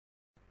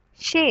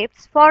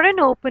Shapes for an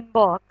open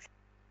box.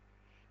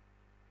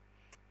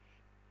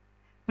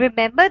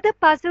 Remember the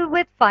puzzle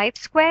with 5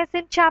 squares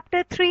in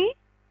chapter 3?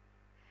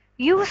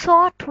 You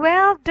saw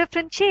 12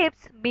 different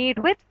shapes made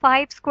with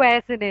 5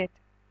 squares in it.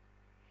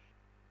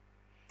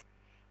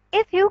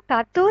 If you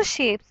cut those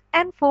shapes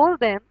and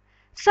fold them,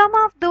 some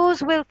of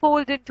those will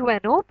fold into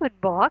an open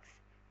box,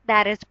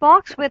 that is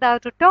box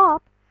without a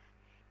top.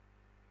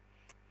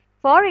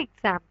 For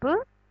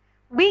example,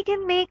 we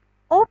can make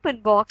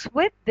open box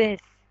with this.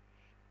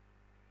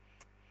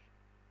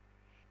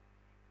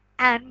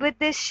 And with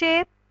this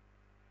shape,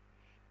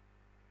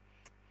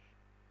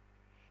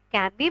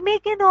 can we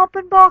make an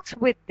open box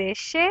with this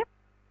shape?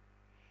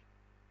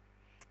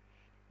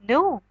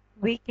 No,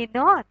 we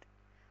cannot.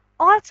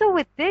 Also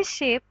with this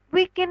shape,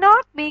 we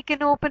cannot make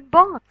an open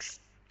box.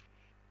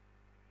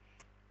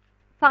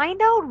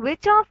 Find out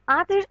which of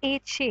other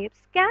 8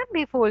 shapes can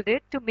be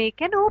folded to make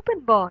an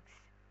open box.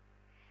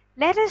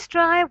 Let us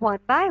try one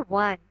by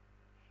one.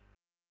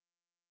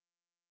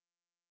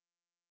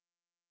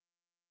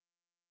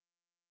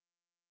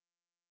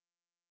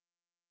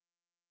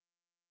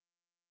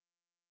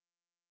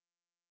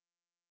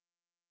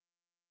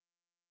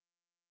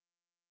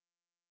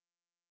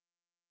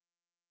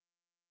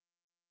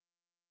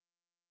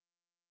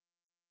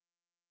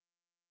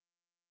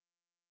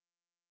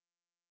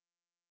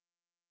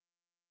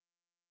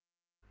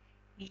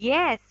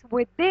 Yes,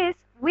 with this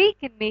we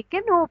can make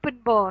an open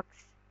box.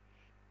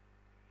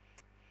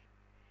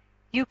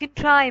 You can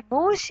try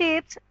more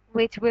shapes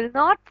which will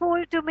not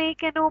fold to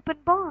make an open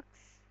box.